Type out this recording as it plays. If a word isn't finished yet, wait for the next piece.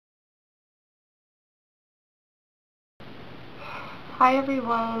Hi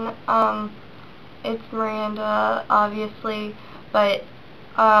everyone, it's Miranda, obviously, but,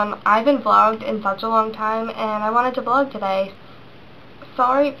 I haven't vlogged in such a long time, and I wanted to vlog today.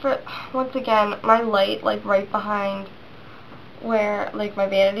 Sorry for, once again, my light, like, right behind where, like, my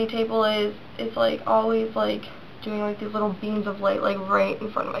vanity table is like, always, like, doing, like, these little beams of light, like, right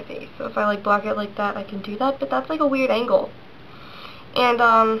in front of my face. So if I, like, block it like that, I can do that, but that's, like, a weird angle.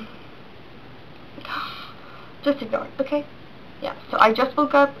 And, just ignore it, okay? Yeah, so I just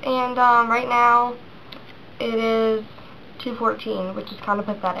woke up, and right now it is 2:14, which is kind of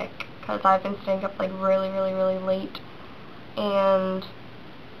pathetic, because I've been staying up, like, really late, and,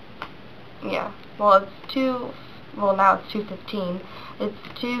 yeah, well, now it's 2:15. It's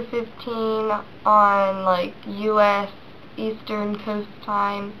 2:15 on, like, U.S. Eastern Coast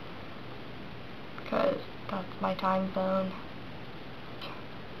time, because that's my time zone.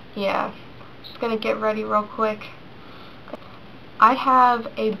 Yeah, just gonna get ready real quick. I have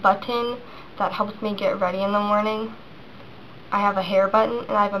a button that helps me get ready in the morning. I have a hair button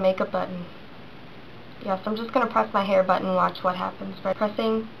and I have a makeup button. Yes, I'm just going to press my hair button and watch what happens. Right?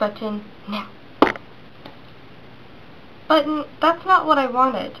 Pressing button now. Button, that's not what I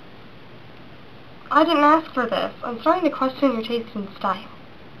wanted. I didn't ask for this. I'm starting to question your taste and style.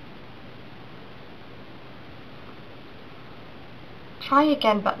 Try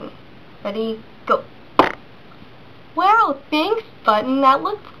again button. Ready, go. Wow, thanks, button. That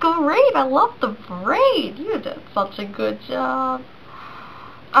looks great. I love the braid. You did such a good job.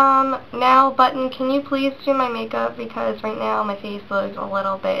 Now, button, can you please do my makeup? Because right now my face looks a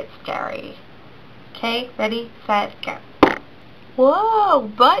little bit scary. Okay, ready, set, go. Whoa,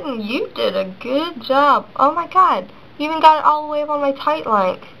 button, you did a good job. Oh my god, you even got it all the way up on my tight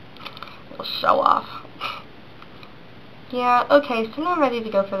line. Little show off. Yeah, okay, so now I'm ready to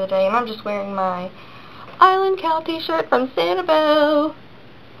go for the day, and I'm just wearing my Island Cal t-shirt from Sanibel.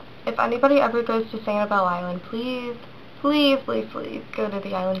 If anybody ever goes to Sanibel Island, please go to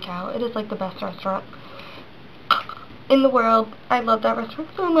the Island Cal. It is like the best restaurant in the world. I love that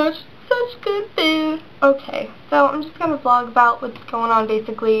restaurant so much. Such good food. Okay, so I'm just going to vlog about what's going on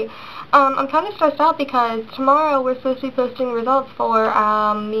basically. I'm kind of stressed out because tomorrow we're supposed to be posting results for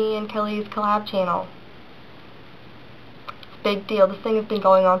me and Kelly's collab channel. Big deal. This thing has been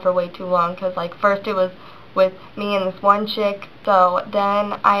going on for way too long because, like, first it was with me and this one chick, so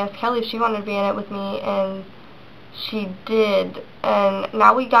then I asked Kelly if she wanted to be in it with me, and she did, and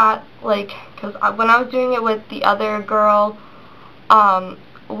now we got, like, because when I was doing it with the other girl,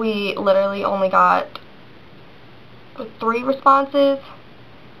 we literally only got 3 responses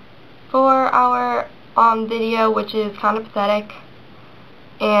for our video, which is kind of pathetic,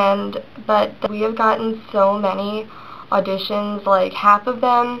 but we have gotten so many auditions, like, half of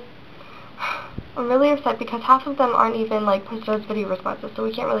them, I'm really upset because half of them aren't even, like, posted as video responses, so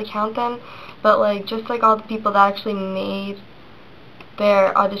we can't really count them, but, like, just, like, all the people that actually made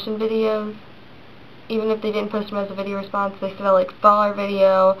their audition videos, even if they didn't post them as a video response, they still, like, saw our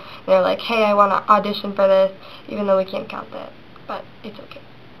video, and they're like, hey, I want to audition for this, even though we can't count that, but it's okay.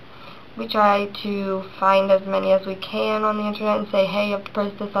 We try to find as many as we can on the internet and say, hey, you have to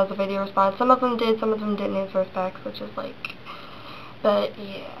post this as a video response. Some of them did, some of them didn't answer us back, which is, like, but,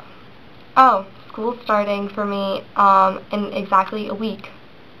 yeah. Oh, school's starting for me, in exactly a week.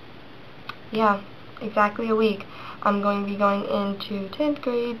 Yeah, exactly a week. I'm going to be going into 10th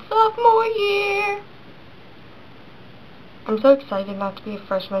grade sophomore year. I'm so excited not to be a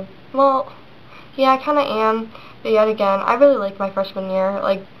freshman. Well, yeah, I kind of am, but yet again, I really like my freshman year.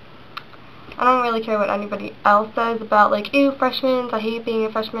 Like, I don't really care what anybody else says about, like, ew, freshmen, I hate being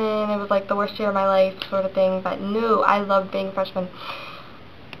a freshman, it was, like, the worst year of my life, sort of thing, but no, I love being a freshman.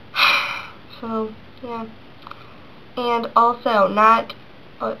 So, yeah. And also,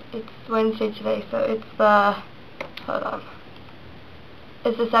 it's Wednesday today, so it's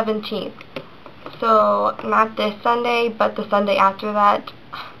it's the 17th. So, not this Sunday, but the Sunday after that,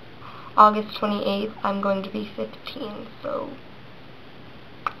 August 28th, I'm going to be 15, so,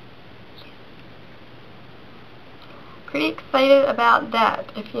 pretty excited about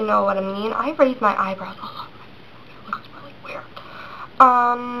that, if you know what I mean. I raised my eyebrows a lot. It looks really weird.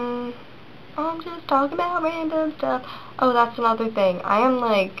 I'm just talking about random stuff. Oh, that's another thing. I am,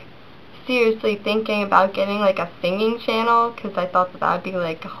 like, seriously thinking about getting, like, a singing channel, because I thought that would be,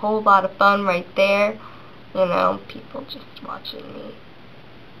 like, a whole lot of fun right there. You know, people just watching me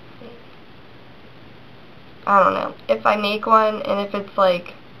sing. I don't know. If I make one, and if it's,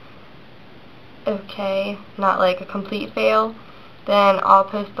 like, okay, not, like, a complete fail, then I'll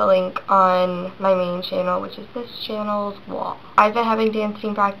post the link on my main channel, which is this channel's wall. I've been having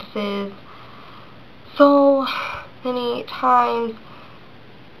dancing practices so many times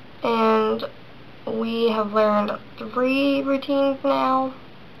and we have learned 3 routines now.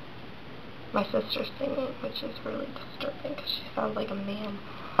 My sister's singing, which is really disturbing because she sounds like a man.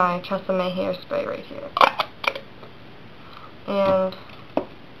 I trust in my hairspray right here. And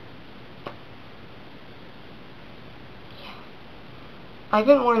yeah. I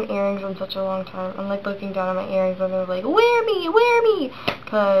haven't worn earrings in such a long time. I'm like looking down at my earrings and they're like, wear me!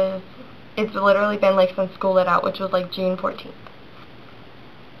 Because it's literally been like since school let out, which was like June 14th.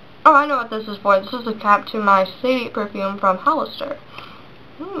 Oh, I know what this is for. This is a cap to my Sadie perfume from Hollister.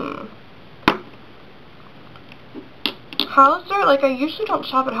 Hollister, like, I usually don't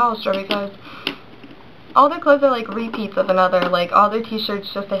shop at Hollister because all their clothes are like repeats of another. Like, all their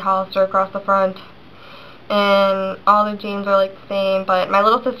t-shirts just say Hollister across the front, and all their jeans are like the same. But my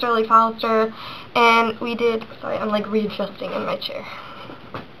little sister likes Hollister, and we did, sorry, I'm like readjusting in my chair.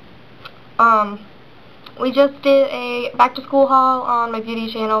 We just did a back to school haul on my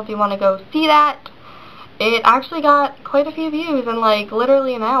beauty channel if you want to go see that. It actually got quite a few views in like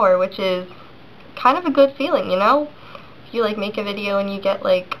literally an hour, which is kind of a good feeling, you know? If you like make a video and you get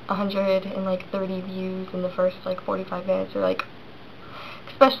like 130 views in the first like 45 minutes, or like,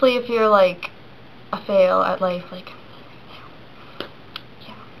 especially if you're like a fail at life, like,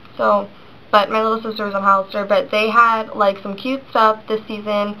 yeah. So, but my little sister was on Hollister, but they had like some cute stuff this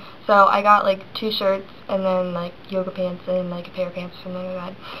season, so I got like 2 shirts and then like yoga pants and like a pair of pants or something like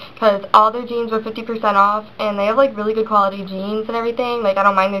that, because all their jeans were 50% off, and they have like really good quality jeans and everything. Like, I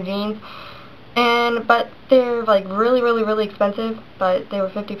don't mind their jeans, but they're like really expensive, but they were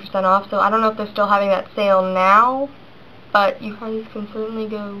 50% off, so I don't know if they're still having that sale now, but you guys can certainly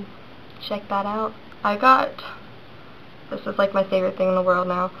go check that out. I got, this is like my favorite thing in the world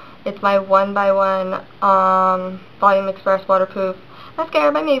now. It's my 1x1 Volume Express Waterproof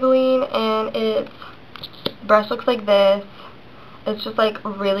Mascara by Maybelline, and its brush looks like this. It's just like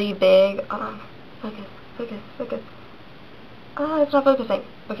really big. Focus. Oh, it's not focusing.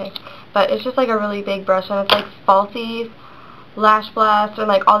 Okay. But it's just like a really big brush, and it's like Falsies, Lash Blast, and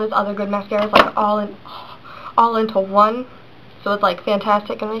like all these other good mascaras, like all into one. So it's like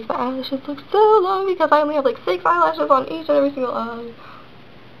fantastic, and it makes my eyelashes look so long because I only have like 6 eyelashes on each and every single eye.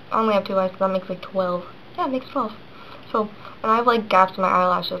 I only have 2 eyes, so that makes like 12. Yeah, it makes 12. So, and I have like gaps in my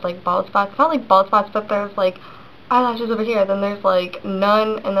eyelashes, like bald spots. Not like bald spots, but there's like eyelashes over here, then there's like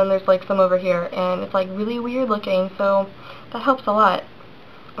none, and then there's like some over here, and it's like really weird looking, so that helps a lot.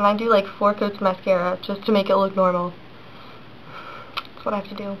 And I do like 4 coats of mascara just to make it look normal. That's what I have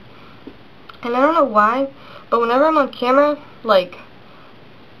to do. And I don't know why, but whenever I'm on camera, like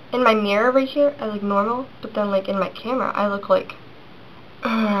in my mirror right here, I look normal, but then like in my camera, I look like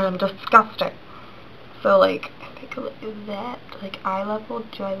I'm disgusting. So like, I think is that like eye level?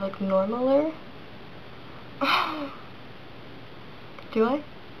 Do I look normaler? Do I?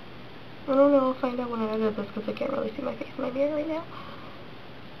 I don't know. I'll find out when I edit this because I can't really see my face in my mirror right now.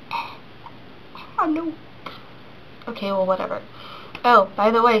 Oh no. Okay, well, whatever. Oh, by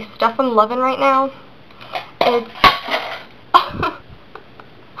the way, stuff I'm loving right now.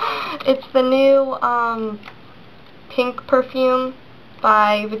 It's the new pink perfume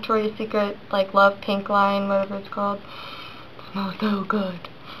by Victoria's Secret, like Love Pink line, whatever it's called. It smells so good.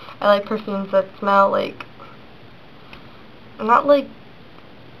 I like perfumes that smell like, not like,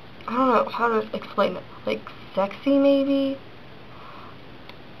 I don't know how to explain it, like sexy maybe?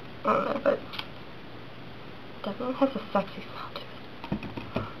 I don't know, but definitely has a sexy smell to it.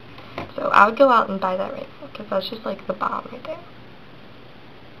 So I would go out and buy that right now, because that's just like the bomb right there.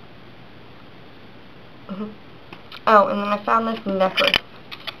 Oh, and then I found this necklace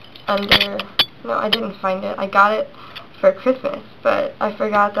under, no, I didn't find it. I got it for Christmas, but I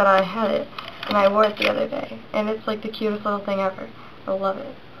forgot that I had it, and I wore it the other day, and it's like the cutest little thing ever. I love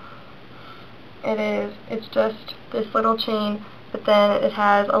it. It's just this little chain, but then it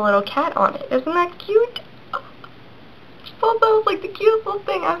has a little cat on it. Isn't that cute? That was like the cutest little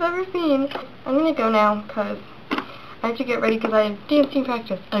thing I've ever seen. I'm gonna go now, because I have to get ready, because I have dancing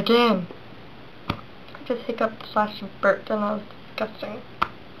practice again. I just hiccuped / burped, and that was disgusting.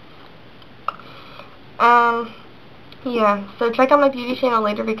 Yeah, so check out my beauty channel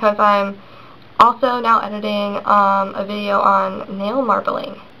later, because I'm also now editing a video on nail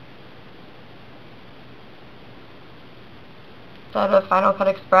marbling instead of Final Cut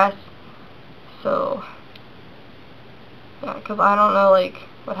Express. So yeah, because I don't know like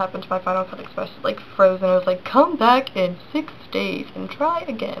what happened to my Final Cut Express. It like frozen. It was like, come back in 6 days and try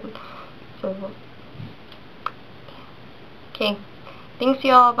again. So okay, thanks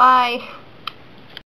y'all, bye.